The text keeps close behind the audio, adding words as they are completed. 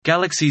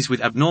Galaxies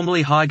with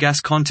abnormally high gas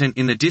content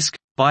in the disk,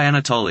 by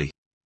Anatoly.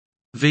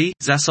 V.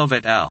 Zasov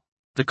et al.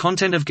 The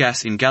content of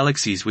gas in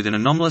galaxies with an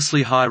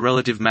anomalously high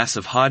relative mass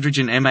of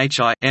hydrogen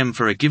MHI m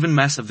for a given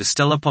mass of the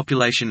stellar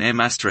population M**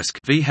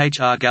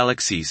 VHR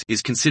galaxies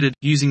is considered,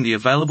 using the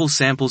available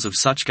samples of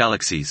such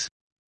galaxies.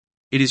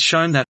 It is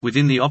shown that,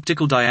 within the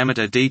optical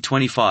diameter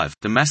d25,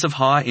 the mass of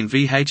high in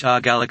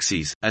VHR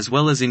galaxies, as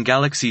well as in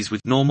galaxies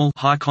with normal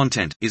high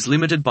content, is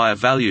limited by a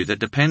value that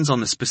depends on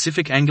the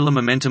specific angular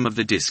momentum of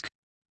the disk.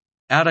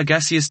 Outer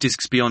gaseous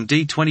disks beyond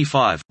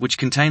d25, which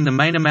contain the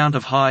main amount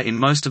of high in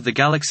most of the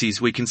galaxies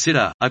we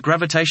consider, are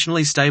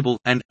gravitationally stable,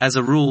 and, as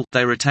a rule,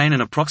 they retain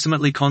an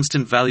approximately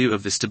constant value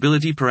of the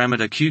stability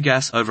parameter Q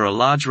gas over a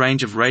large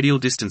range of radial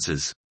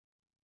distances.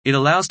 It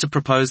allows to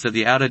propose that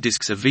the outer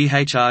disks of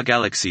VHR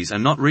galaxies are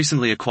not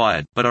recently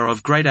acquired, but are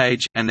of great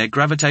age, and their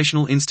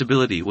gravitational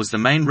instability was the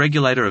main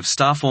regulator of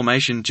star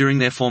formation during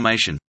their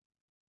formation.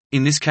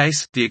 In this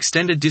case, the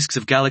extended disks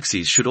of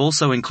galaxies should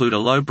also include a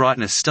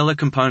low-brightness stellar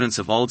components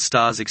of old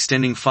stars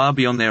extending far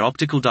beyond their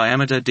optical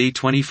diameter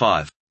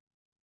d25.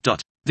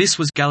 This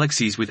was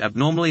Galaxies with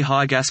abnormally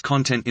high gas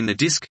content in the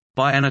disk,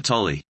 by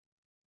Anatoly.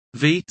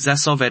 V.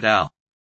 Zasov et al.